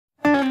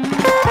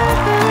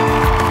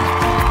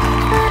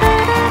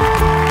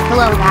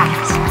Hello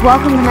guys,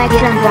 welcome to my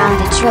Get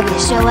Ungrounded Trivia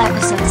Show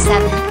episode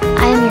 7.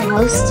 I am your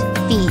host,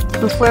 Feet.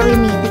 Before we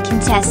meet the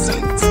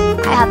contestants,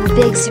 I have a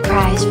big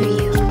surprise for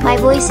you. My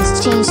voice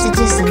has changed to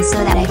distance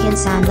so that I can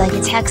sound like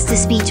a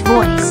text-to-speech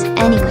voice.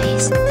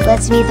 Anyways,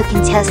 let's meet the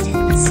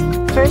contestants.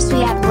 First we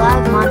have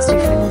Love Monster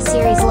from the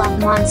series Love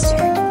Monster.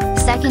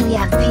 Second we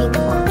have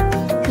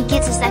Pinkfong, who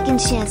gets a second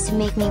chance to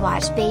make me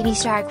watch Baby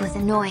Shark with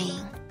annoying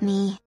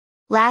me.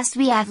 Last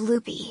we have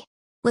Lupi,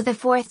 with a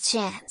fourth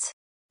chance.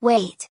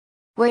 Wait,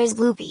 where's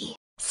Lupi?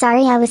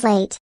 Sorry I was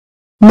late.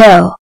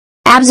 No,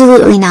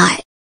 absolutely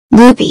not.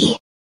 Lupi,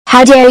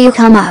 how dare you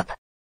come up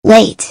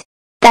late?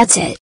 That's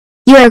it.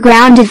 You are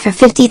grounded for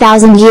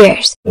 50,000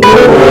 years.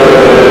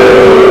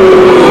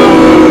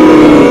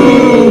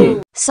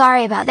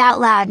 Sorry about that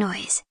loud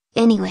noise.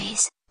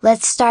 Anyways,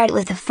 let's start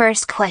with the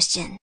first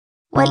question.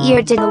 What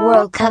year did the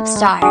World Cup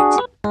start?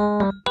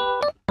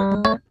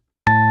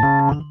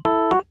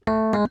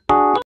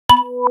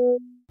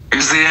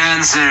 Is the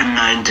answer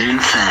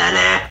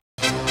 1930?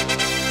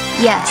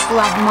 Yes,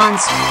 Love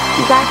Monster.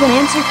 You got the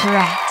answer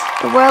correct.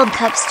 The World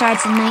Cup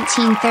starts in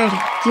 1930.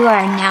 You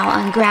are now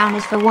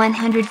ungrounded for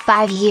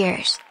 105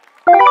 years.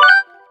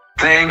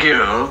 Thank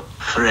you,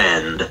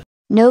 friend.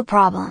 No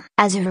problem.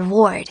 As a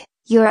reward,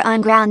 you are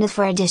ungrounded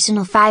for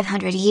additional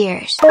 500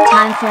 years.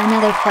 Time for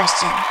another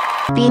question.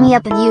 Beat me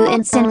up and you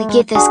instantly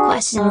get this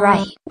question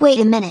right. Wait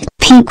a minute.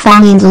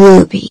 Pinkfong and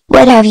Lupi,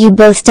 what have you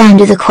both done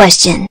to the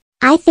question?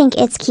 I think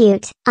it's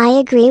cute. I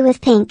agree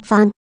with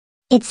Pinkfong.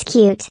 It's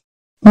cute.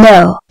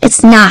 No,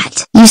 it's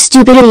not, you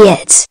stupid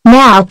idiots.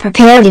 Now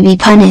prepare to be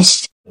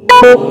punished.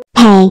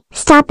 Hey,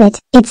 stop it,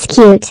 it's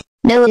cute.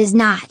 No it is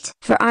not.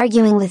 For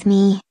arguing with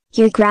me,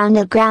 you're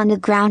grounded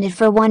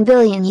for 1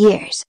 billion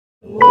years.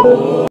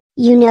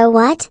 You know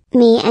what?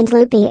 Me and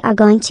Lupi are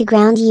going to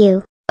ground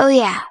you. Oh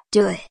yeah,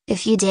 do it,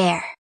 if you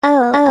dare.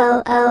 Oh.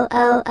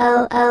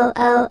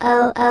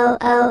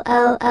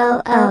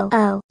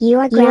 You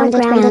are grounded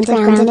for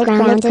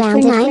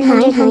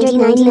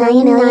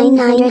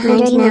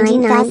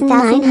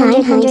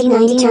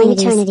 999,999,999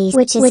 eternities,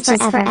 which is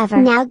forever.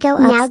 Now go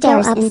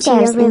upstairs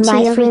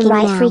into your room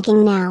right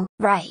freaking now.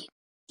 Right.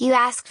 You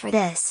asked for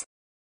this.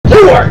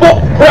 You are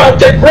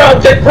grounded for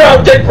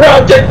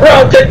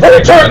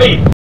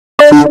eternity!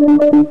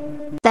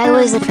 That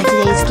was it for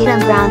today's Get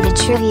Ungrounded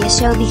Trivia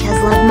Show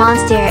because Love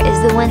Monster is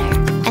the winner,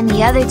 and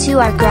the other two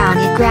are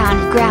grounded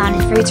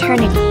for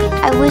eternity.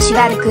 I wish you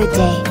had a good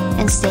day,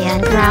 and stay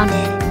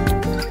ungrounded.